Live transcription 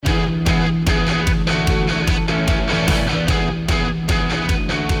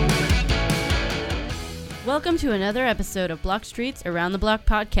Welcome to another episode of Block Street's Around the Block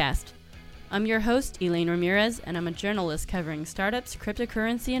podcast. I'm your host, Elaine Ramirez, and I'm a journalist covering startups,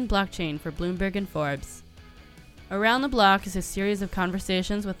 cryptocurrency, and blockchain for Bloomberg and Forbes. Around the Block is a series of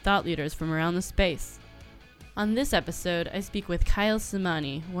conversations with thought leaders from around the space. On this episode, I speak with Kyle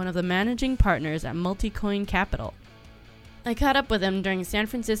Samani, one of the managing partners at Multicoin Capital. I caught up with him during San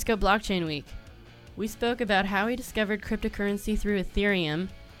Francisco Blockchain Week. We spoke about how he discovered cryptocurrency through Ethereum,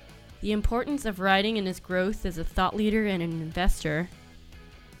 the importance of riding in his growth as a thought leader and an investor,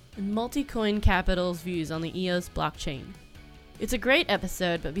 and Multicoin Capital's views on the EOS blockchain. It's a great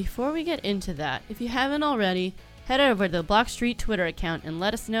episode, but before we get into that, if you haven't already, head over to the Block Street Twitter account and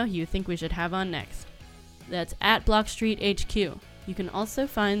let us know who you think we should have on next. That's at BlockStreetHQ. You can also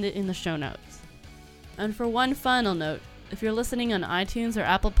find it in the show notes. And for one final note, if you're listening on iTunes or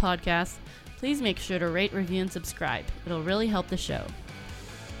Apple Podcasts, please make sure to rate, review, and subscribe. It'll really help the show.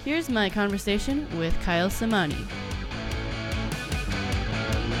 Here's my conversation with Kyle Samani.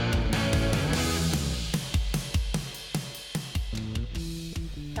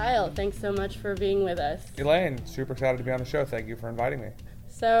 Kyle, thanks so much for being with us. Elaine, super excited to be on the show. Thank you for inviting me.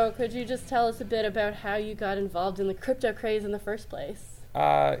 So, could you just tell us a bit about how you got involved in the crypto craze in the first place?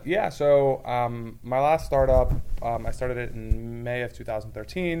 My last startup, I started it in May of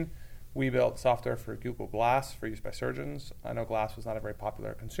 2013. We built software for Google Glass for use by surgeons. I know Glass was not a very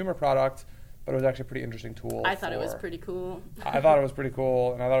popular consumer product, but it was actually a pretty interesting tool. I thought it was pretty cool. I thought it was pretty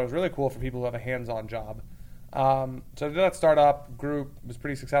cool, and I thought it was really cool for people who have a hands-on job. So I did that startup. Group was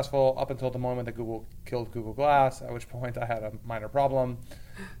pretty successful up until the moment that Google killed Google Glass, at which point I had a minor problem.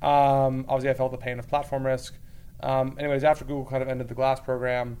 Obviously, I felt the pain of platform risk. Anyways, after Google kind of ended the Glass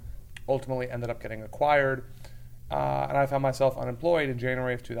program, ultimately ended up getting acquired, and I found myself unemployed in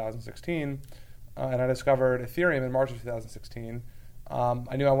January of 2016, and I discovered Ethereum in March of 2016.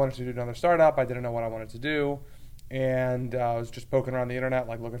 I knew I wanted to do another startup. I didn't know what I wanted to do, and I was just poking around the internet,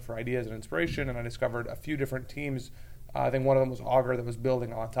 like looking for ideas and inspiration, and I discovered a few different teams. I think one of them was Augur that was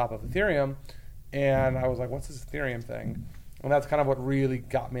building on top of Ethereum, and I was like, what's this Ethereum thing? And that's kind of what really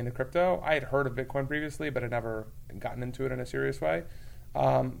got me into crypto. I had heard of Bitcoin previously, but had never gotten into it in a serious way.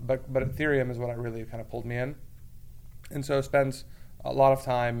 But Ethereum is what really kind of pulled me in. And so spent a lot of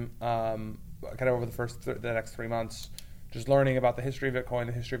time kind of over the next 3 months just learning about the history of Bitcoin,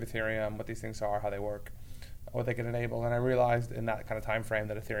 the history of Ethereum, what these things are, how they work, what they can enable. And I realized in that kind of time frame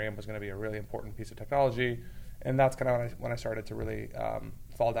that Ethereum was going to be a really important piece of technology. And that's kind of when I started to really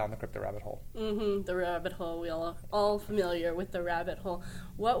fall down the crypto rabbit hole. The rabbit hole. We're all familiar with the rabbit hole.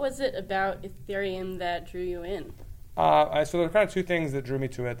 What was it about Ethereum that drew you in? So there were kind of two things that drew me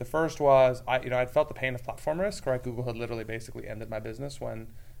to it. The first was I'd felt the pain of platform risk, right? Google had literally basically ended my business when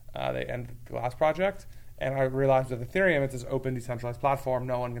they ended the Glass project. And I realized with Ethereum, it's this open, decentralized platform.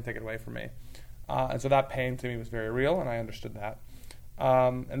 No one can take it away from me. And so that pain to me was very real, and I understood that.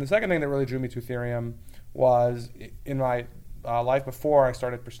 And the second thing that really drew me to Ethereum was in my life before I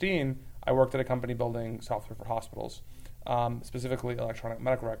started Pristine, I worked at a company building software for hospitals, specifically electronic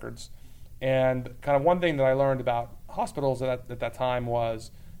medical records. And kind of one thing that I learned about hospitals at that time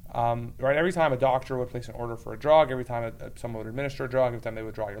was, every time a doctor would place an order for a drug, every time someone would administer a drug, every time they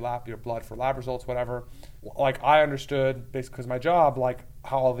would draw your blood for lab results, whatever, like I understood, basically because my job, like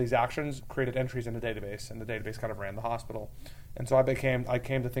how all these actions created entries in the database, and the database kind of ran the hospital. And so I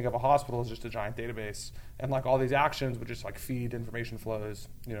came to think of a hospital as just a giant database, and like all these actions would just like feed information flows,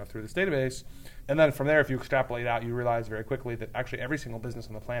 through this database. And then from there, if you extrapolate out, you realize very quickly that actually every single business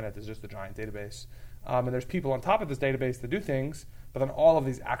on the planet is just a giant database. And there's people on top of this database that do things, but then all of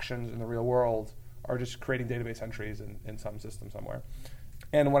these actions in the real world are just creating database entries in some system somewhere.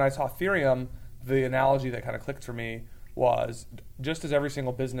 And when I saw Ethereum, the analogy that kind of clicked for me was just as every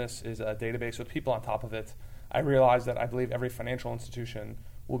single business is a database with people on top of it, I realized that I believe every financial institution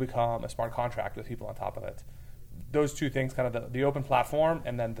will become a smart contract with people on top of it. Those two things, kind of the open platform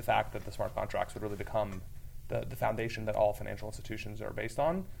and then the fact that the smart contracts would really become the foundation that all financial institutions are based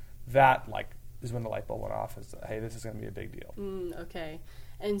on, that is when the light bulb went off as, hey, this is going to be a big deal. Okay.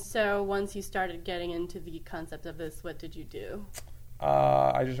 And so once you started getting into the concept of this, what did you do?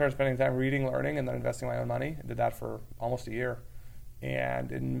 I just started spending time reading, learning, and then investing my own money. I did that for almost a year.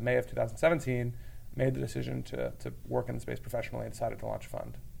 And in May of 2017, made the decision to work in the space professionally and decided to launch a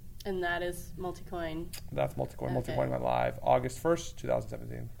fund. And that is Multicoin? That's Multicoin. Okay. Multicoin went live August 1st,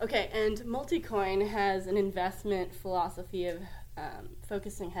 2017. Okay, and Multicoin has an investment philosophy of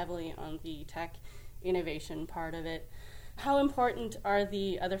focusing heavily on the tech innovation part of it. How important are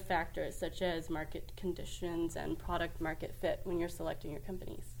the other factors, such as market conditions and product market fit, when you're selecting your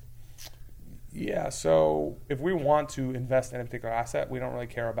companies? Yeah, so if we want to invest in a particular asset, we don't really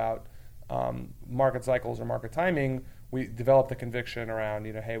care about market cycles or market timing, we developed the conviction around,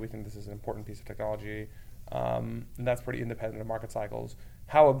 hey, we think this is an important piece of technology, and that's pretty independent of market cycles.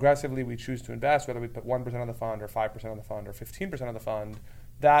 How aggressively we choose to invest, whether we put 1% of the fund or 5% of the fund or 15% of the fund,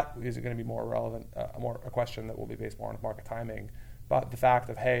 that is going to be more relevant, a question that will be based more on market timing. But the fact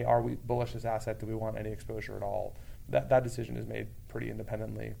of, hey, are we bullish this asset? Do we want any exposure at all? That decision is made pretty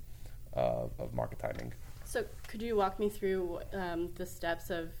independently of market timing. So could you walk me through the steps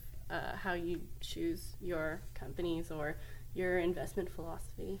of how you choose your companies or your investment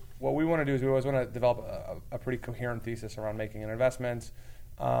philosophy? What we want to do is we always want to develop a pretty coherent thesis around making an investment.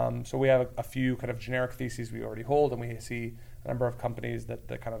 So we have a few kind of generic theses we already hold, and we see a number of companies that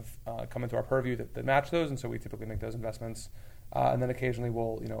kind of come into our purview that match those, and so we typically make those investments. And then occasionally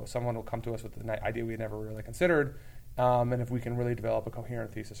someone will come to us with an idea we never really considered, and if we can really develop a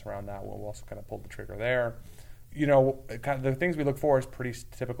coherent thesis around that, we'll also kind of pull the trigger there. Kind of the things we look for is pretty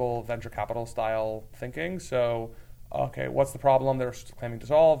typical venture capital style thinking. So, okay, what's the problem they're claiming to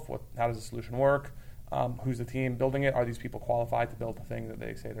solve? How does the solution work? Who's the team building it? Are these people qualified to build the thing that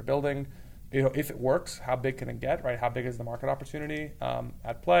they say they're building? If it works, how big can it get, right? How big is the market opportunity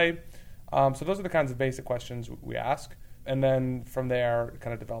at play? So those are the kinds of basic questions we ask. And then from there,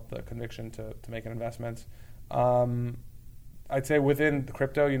 kind of develop the conviction to make an investment. I'd say within the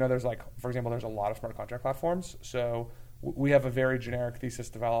crypto, there's for example, there's a lot of smart contract platforms. So we have a very generic thesis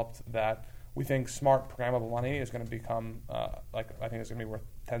developed that we think smart programmable money is going to become, I think it's going to be worth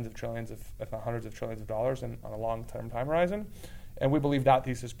tens of trillions, if not hundreds of trillions of dollars on a long-term time horizon. And we believe that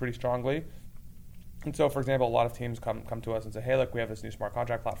thesis pretty strongly. And so, for example, a lot of teams come to us and say, hey, look, we have this new smart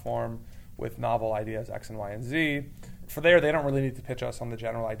contract platform with novel ideas X and Y and Z. For there, they don't really need to pitch us on the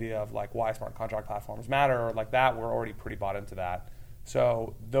general idea of why smart contract platforms matter or like that. We're already pretty bought into that.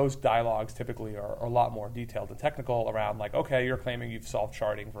 So those dialogues typically are a lot more detailed and technical around okay, you're claiming you've solved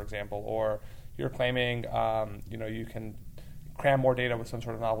sharding, for example, or you're claiming you can cram more data with some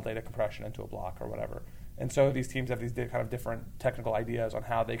sort of novel data compression into a block or whatever. And so these teams have these kind of different technical ideas on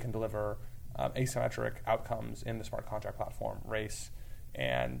how they can deliver asymmetric outcomes in the smart contract platform race.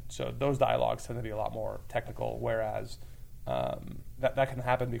 And so those dialogues tend to be a lot more technical, whereas that can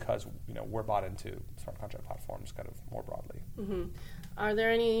happen because we're bought into smart contract platforms kind of more broadly. Mm-hmm. Are there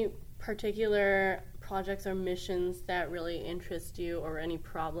any particular projects or missions that really interest you, or any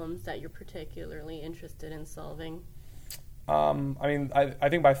problems that you're particularly interested in solving? I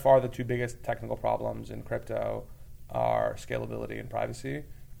think by far the two biggest technical problems in crypto are scalability and privacy.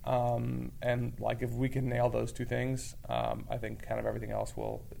 And if we can nail those two things, I think kind of everything else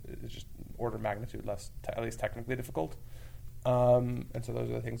is just order of magnitude less, at least technically difficult. And so those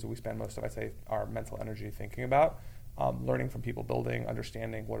are the things that we spend most of, I'd say, our mental energy thinking about, learning from people building,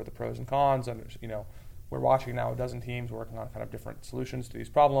 understanding what are the pros and cons. And we're watching now a dozen teams working on kind of different solutions to these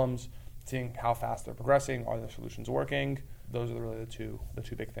problems, seeing how fast they're progressing. Are the solutions working? Those are really the two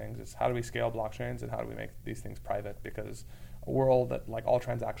big things. Is how do we scale blockchains and how do we make these things private? Because a world that all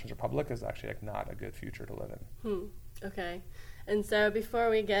transactions are public is actually not a good future to live in. Okay. And so before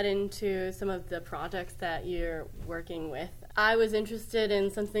we get into some of the projects that you're working with, I was interested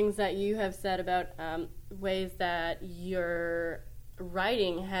in some things that you have said about ways that your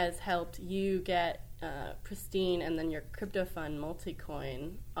writing has helped you get Pristine and then your crypto fund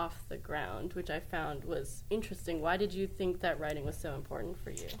Multicoin off the ground, which I found was interesting. Why did you think that writing was so important for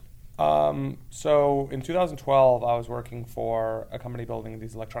you? So in 2012, I was working for a company building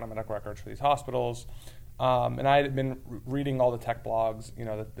these electronic medical records for these hospitals. And I had been reading all the tech blogs,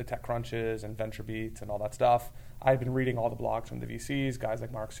 the tech crunches and venture beats and all that stuff. I had been reading all the blogs from the VCs, guys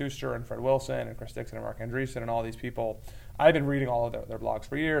like Mark Suster and Fred Wilson and Chris Dixon and Mark Andreessen and all these people. I had been reading all of their blogs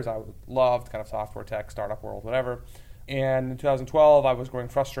for years. I loved kind of software tech, startup world, whatever. And in 2012, I was growing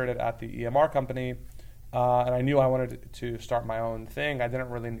frustrated at the EMR company, and I knew I wanted to start my own thing. I didn't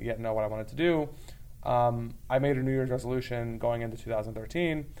really yet know what I wanted to do. I made a New Year's resolution going into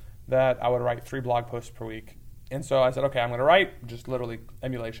 2013 that I would write 3 blog posts per week. And so I said, okay, I'm going to write just literally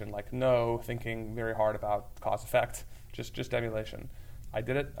emulation, no thinking very hard about cause effect, just emulation. I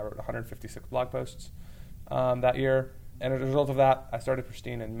did it. I wrote 156 blog posts that year. And as a result of that, I started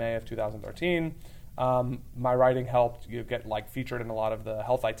Pristine in May of 2013. My writing helped get featured in a lot of the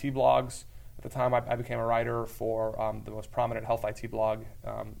health IT blogs. At the time, I became a writer for the most prominent health IT blog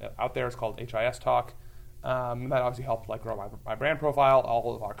out there. It's called HIS Talk. That obviously helped grow my brand profile.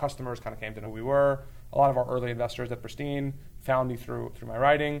 All of our customers kind of came to know who we were. A lot of our early investors at Pristine found me through my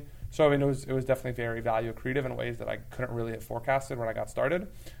writing. So it was definitely very value accretive in ways that I couldn't really have forecasted when I got started.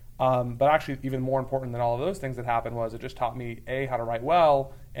 But actually, even more important than all of those things that happened was it just taught me A, how to write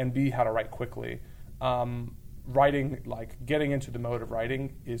well, and B, how to write quickly. writing, like getting into the mode of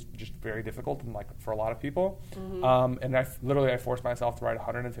writing is just very difficult, and like for a lot of people. And I forced myself to write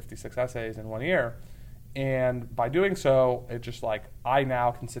 156 essays in 1 year. And by doing so, it just like, I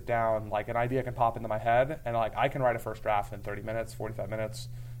now can sit down, like an idea can pop into my head, and like I can write a first draft in 30 minutes, 45 minutes.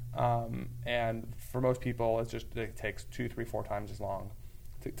 And for most people, it takes 2, 3, 4 times as long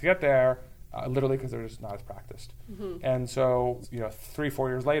to get there, literally because they're just not as practiced. And so, 3, 4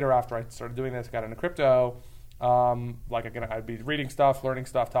 years later, after I started doing this, got into crypto, like again, I'd be reading stuff, learning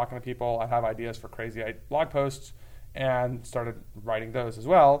stuff, talking to people. I'd have ideas for crazy blog posts and started writing those as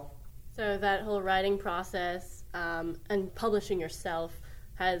well. So that whole writing process and publishing yourself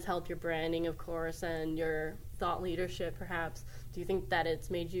has helped your branding, of course, and your thought leadership, perhaps. Do you think that it's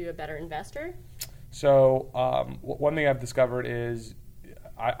made you a better investor? So one thing I've discovered is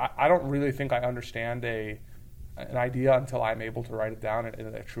I don't really think I understand an idea until I'm able to write it down in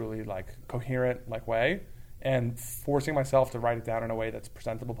a truly like coherent like way. And forcing myself to write it down in a way that's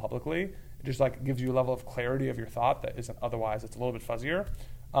presentable publicly, it just like gives you a level of clarity of your thought that isn't otherwise. It's a little bit fuzzier.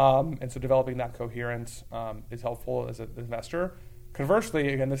 And so developing that coherence is helpful as an investor.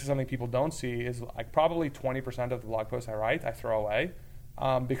 Conversely, again, this is something people don't see, is like probably 20% of the blog posts I write, I throw away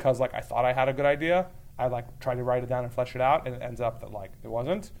because like I thought I had a good idea. I like try to write it down and flesh it out, and it ends up that like it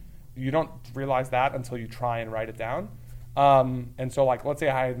wasn't. You don't realize that until you try and write it down. And so like, let's say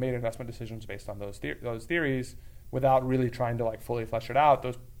I had made investment decisions based on those theories without really trying to like fully flesh it out,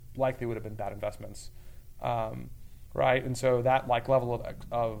 those likely would have been bad investments. Right, and so that like level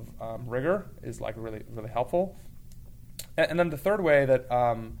of rigor is like really, really helpful. And then the third way that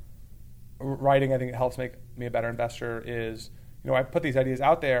writing, I think, helps make me a better investor is, I put these ideas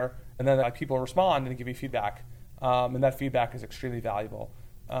out there, and then like people respond and give me feedback, and that feedback is extremely valuable.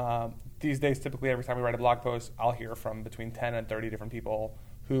 These days, typically, every time we write a blog post, I'll hear from between 10 and 30 different people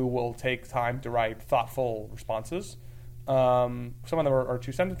who will take time to write thoughtful responses. Some of them are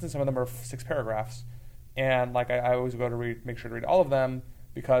 2 sentences, some of them are 6 paragraphs. And like I always go to make sure to read all of them,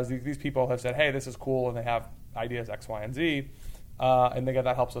 because these people have said, hey, this is cool, and they have ideas X, Y, and Z, and again,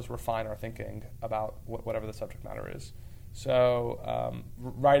 that helps us refine our thinking about whatever the subject matter is. So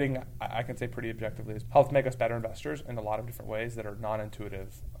writing, I can say pretty objectively, has helped make us better investors in a lot of different ways that are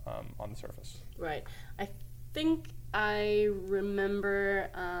non-intuitive on the surface. Right. I think I remember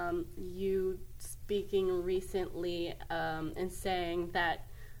you speaking recently and saying that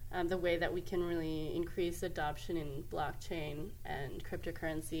the way that we can really increase adoption in blockchain and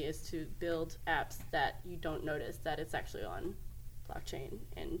cryptocurrency is to build apps that you don't notice that it's actually on blockchain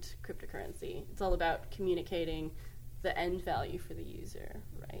and cryptocurrency. It's all about communicating the end value for the user,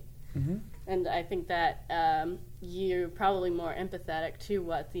 right? Mm-hmm. And I think that you're probably more empathetic to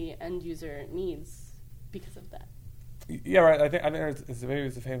what the end user needs because of that. Yeah, right. I think maybe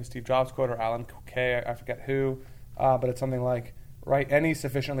it's a famous Steve Jobs quote or Alan Kay, I forget who, but it's something like, right, any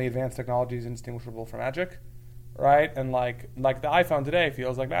sufficiently advanced technology is indistinguishable from magic, right? And like the iPhone today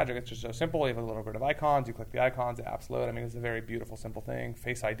feels like magic. It's just so simple. You have a little grid of icons. You click the icons, the apps load. I mean, it's a very beautiful, simple thing.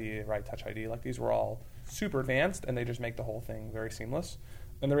 Face ID, right? Touch ID. Like these were all super advanced, and they just make the whole thing very seamless.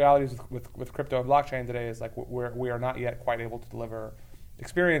 And the reality is with crypto and blockchain today is like we are not yet quite able to deliver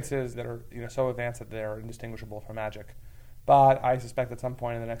experiences that are so advanced that they're indistinguishable from magic. But I suspect at some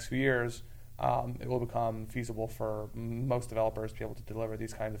point in the next few years, it will become feasible for most developers to be able to deliver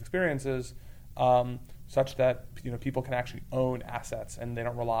these kinds of experiences, such that people can actually own assets and they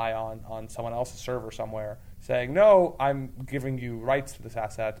don't rely on someone else's server somewhere saying, no, I'm giving you rights to this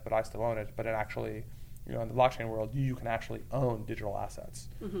asset, but I still own it. But it actually, in the blockchain world, you can actually own digital assets.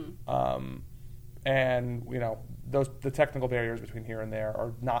 Mm-hmm. And the technical barriers between here and there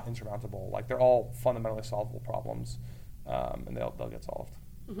are not insurmountable. Like they're all fundamentally solvable problems, and they'll get solved.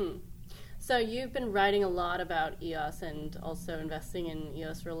 Mm-hmm. So you've been writing a lot about EOS and also investing in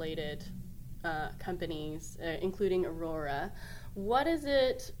EOS-related companies, including Aurora. What is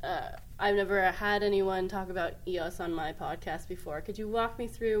it? I've never had anyone talk about EOS on my podcast before. Could you walk me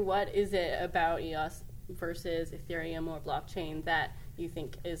through what is it about EOS versus Ethereum or blockchain that you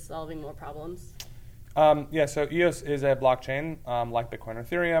think is solving more problems? So EOS is a blockchain like Bitcoin or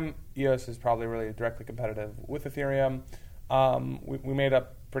Ethereum. EOS is probably really directly competitive with Ethereum. We made a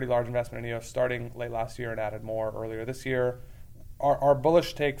pretty large investment in EOS starting late last year and added more earlier this year. Our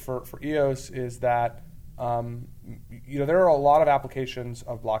bullish take for EOS is that there are a lot of applications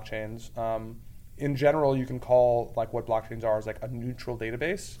of blockchains. In general, you can call like what blockchains are is like a neutral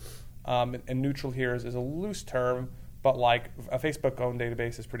database. And neutral here is a loose term, but like a Facebook-owned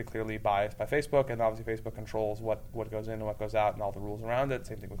database is pretty clearly biased by Facebook, and obviously Facebook controls what goes in and what goes out and all the rules around it.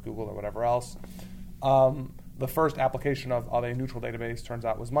 Same thing with Google or whatever else. The first application of a neutral database turns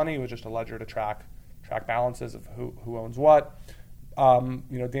out was money. It was just a ledger to track track balances of who owns what.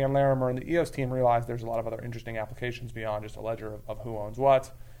 Dan Larimer and the EOS team realized there's a lot of other interesting applications beyond just a ledger of who owns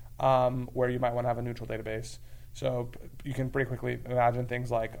what, where you might want to have a neutral database. So you can pretty quickly imagine things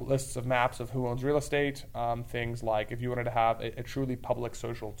like lists of maps of who owns real estate, things like if you wanted to have a truly public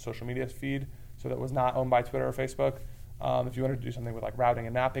social media feed, so that was not owned by Twitter or Facebook. If you wanted to do something with like routing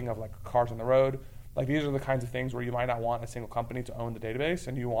and mapping of like cars on the road, like these are the kinds of things where you might not want a single company to own the database,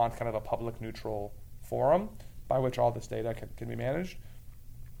 and you want kind of a public neutral forum by which all this data can be managed.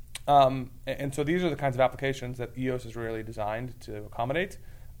 And so these are the kinds of applications that EOS is really designed to accommodate.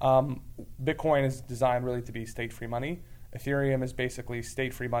 Bitcoin is designed really to be state-free money. Ethereum is basically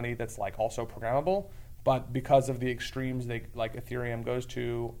state-free money that's like also programmable, but because of the extremes Ethereum goes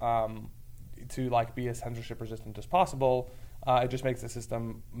to like be as censorship resistant as possible, it just makes the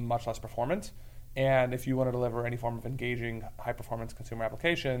system much less performant. And if you want to deliver any form of engaging high-performance consumer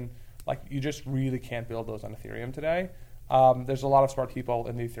application, like you just really can't build those on Ethereum today. There's a lot of smart people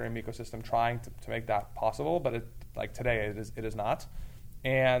in the Ethereum ecosystem trying to make that possible, but today it is not.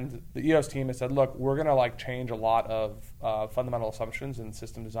 And the EOS team has said, look, we're going to like change a lot of fundamental assumptions in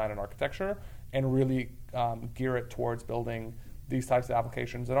system design and architecture, and really gear it towards building these types of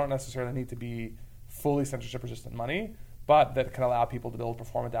applications that don't necessarily need to be fully censorship resistant money, but that can allow people to build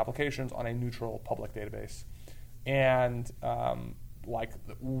performant applications on a neutral public database. And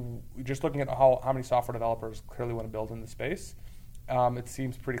just looking at how many software developers clearly want to build in the space, it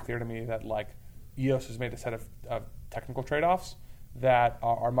seems pretty clear to me that like EOS has made a set of technical trade-offs that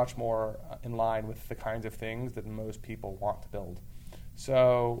are much more in line with the kinds of things that most people want to build.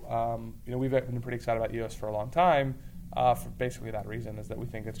 So we've been pretty excited about EOS for a long time, for basically that reason, is that we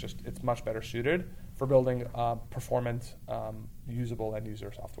think it's much better suited for building performant, usable end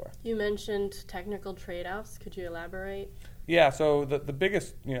user software. You mentioned technical trade-offs. Could you elaborate? Yeah, so the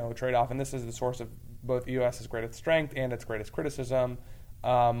biggest trade-off, and this is the source of both EOS's greatest strength and its greatest criticism.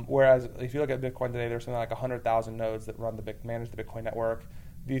 Whereas if you look at Bitcoin today, there's something like 100,000 nodes that manage the Bitcoin network.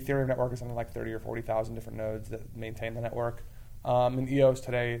 The Ethereum network is something like 30 or 40,000 different nodes that maintain the network. In EOS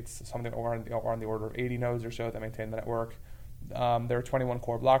today, it's something on the order of 80 nodes or so that maintain the network. There are 21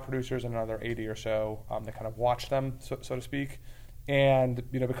 core block producers and another 80 or so that kind of watch them, so to speak. And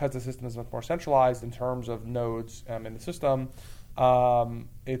because the system is much more centralized in terms of nodes in the system,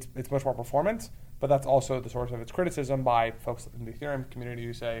 it's much more performant. But that's also the source of its criticism by folks in the Ethereum community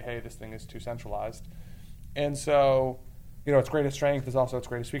who say, hey, this thing is too centralized. And so, its greatest strength is also its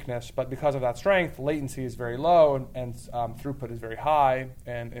greatest weakness. But because of that strength, latency is very low and throughput is very high.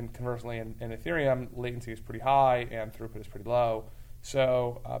 And conversely, in Ethereum, latency is pretty high and throughput is pretty low.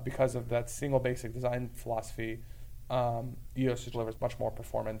 So because of that single basic design philosophy, EOS delivers much more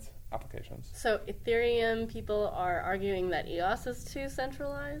performant applications. So Ethereum people are arguing that EOS is too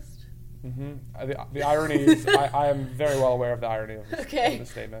centralized? Mm-hmm. The irony is, I am very well aware of the irony of this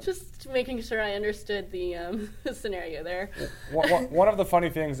statement. Just making sure I understood the scenario there. One of the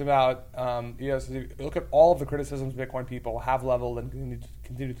funny things about EOS is if you look at all of the criticisms Bitcoin people have leveled and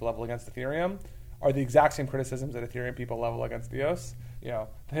continue to level against Ethereum are the exact same criticisms that Ethereum people level against EOS. The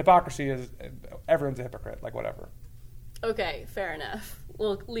hypocrisy is everyone's a hypocrite, like whatever. Okay, fair enough.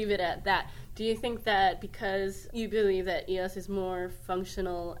 We'll leave it at that. Do you think that because you believe that EOS is more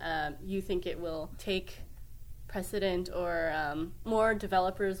functional, you think it will take precedent or more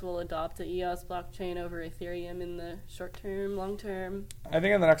developers will adopt the EOS blockchain over Ethereum in the short term, long term? I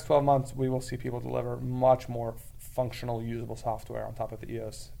think in the next 12 months, we will see people deliver much more functional, usable software on top of the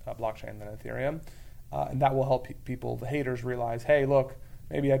EOS blockchain than Ethereum. And that will help people, the haters, realize, hey, look,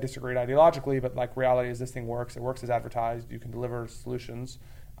 maybe I disagreed ideologically, but like reality is this thing works. It works as advertised. You can deliver solutions,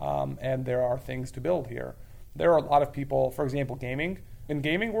 and there are things to build here. There are a lot of people, for example, gaming. In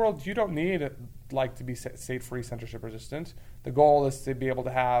gaming world, you don't need to be state-free, censorship-resistant. The goal is to be able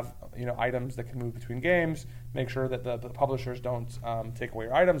to have items that can move between games, make sure that the publishers don't take away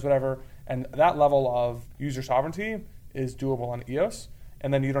your items, whatever. And that level of user sovereignty is doable on EOS.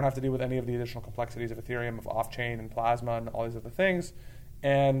 And then you don't have to deal with any of the additional complexities of Ethereum, of off-chain and Plasma and all these other things.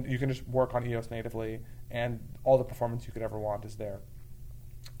 And you can just work on EOS natively, and all the performance you could ever want is there.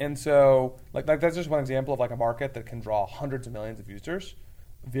 And so, like that's just one example of like a market that can draw hundreds of millions of users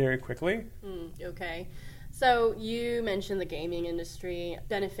very quickly. Okay. So you mentioned the gaming industry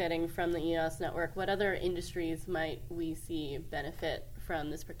benefiting from the EOS network. What other industries might we see benefit from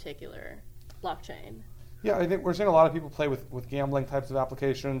this particular blockchain? Yeah, I think we're seeing a lot of people play with gambling types of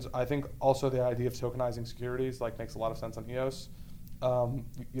applications. I think also the idea of tokenizing securities makes a lot of sense on EOS.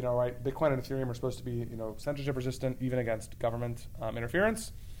 Right? Bitcoin and Ethereum are supposed to be, censorship resistant even against government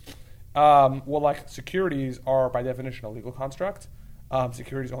interference. Securities are by definition a legal construct.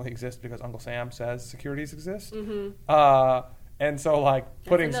 securities only exist because Uncle Sam says securities exist. Mm-hmm. And so like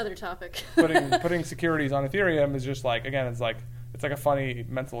putting another topic. putting securities on Ethereum is just like, again, it's like a funny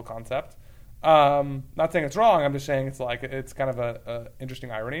mental concept. Not saying it's wrong. I'm just saying it's kind of a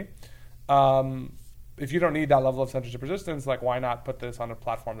interesting irony. If you don't need that level of censorship resistance, like why not put this on a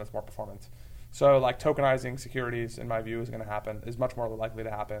platform that's more performant? So like tokenizing securities, in my view, is much more likely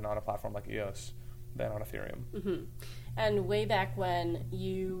to happen on a platform like EOS than on Ethereum. Mm-hmm. And way back when,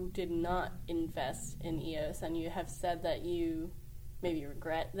 you did not invest in EOS, and you have said that you maybe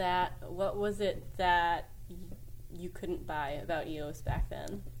regret that. What was it that you couldn't buy about EOS back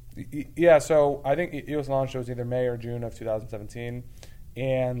then? Yeah, so I think EOS launched, it was either May or June of 2017.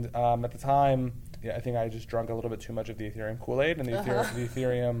 And at the time, I think I just drunk a little bit too much of the Ethereum Kool-Aid. And the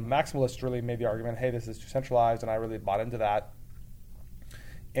Ethereum maximalists really made the argument, hey, this is too centralized. And I really bought into that.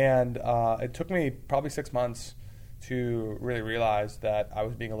 And it took me probably 6 months to really realize that I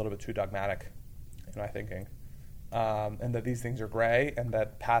was being a little bit too dogmatic in my thinking, and that these things are gray and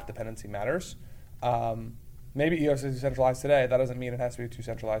that path dependency matters. Maybe EOS is decentralized today. That doesn't mean it has to be too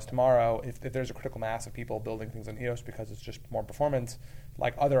centralized tomorrow. If there's a critical mass of people building things on EOS because it's just more performance,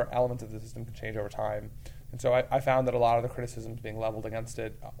 like other elements of the system can change over time. And so I found that a lot of the criticisms being leveled against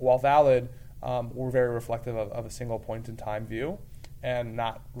it, while valid, were very reflective of a single point in time view, and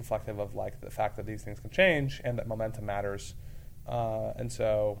not reflective of like the fact that these things can change and that momentum matters. And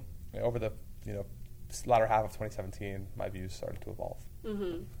so over the latter half of 2017, my views started to evolve.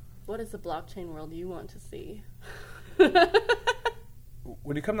 Mm-hmm. What is the blockchain world you want to see?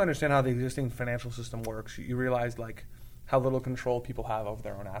 When you come to understand how the existing financial system works, you realize like how little control people have over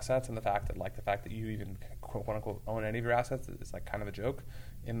their own assets, and the fact that you even quote unquote own any of your assets is like kind of a joke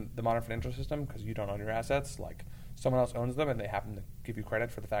in the modern financial system, because you don't own your assets. Like someone else owns them, and they happen to give you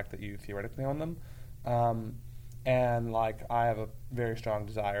credit for the fact that you theoretically own them. And like I have a very strong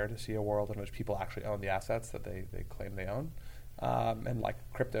desire to see a world in which people actually own the assets that they claim they own. And like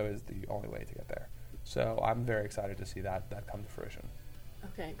crypto is the only way to get there. So I'm very excited to see that come to fruition.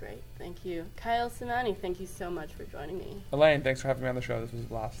 Okay, great. Thank you. Kyle Samani, thank you so much for joining me. Elaine, thanks for having me on the show. This was a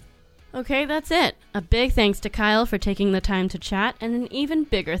blast. Okay, that's it. A big thanks to Kyle for taking the time to chat, and an even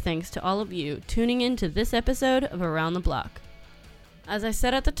bigger thanks to all of you tuning in to this episode of Around the Block. As I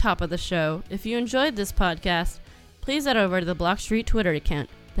said at the top of the show, if you enjoyed this podcast, please head over to the Block Street Twitter account.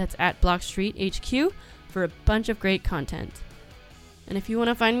 That's at BlockStreetHQ for a bunch of great content. And if you want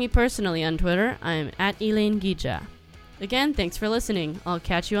to find me personally on Twitter, I'm at Elaine Gija. Again, thanks for listening. I'll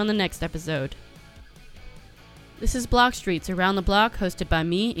catch you on the next episode. This is Block Streets Around the Block, hosted by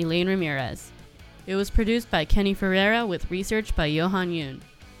me, Elaine Ramirez. It was produced by Kenny Ferreira with research by Johan Yoon.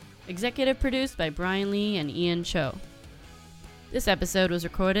 Executive produced by Brian Lee and Ian Cho. This episode was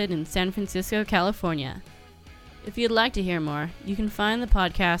recorded in San Francisco, California. If you'd like to hear more, you can find the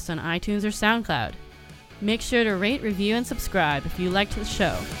podcast on iTunes or SoundCloud. Make sure to rate, review, and subscribe if you liked the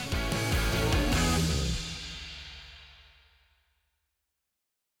show.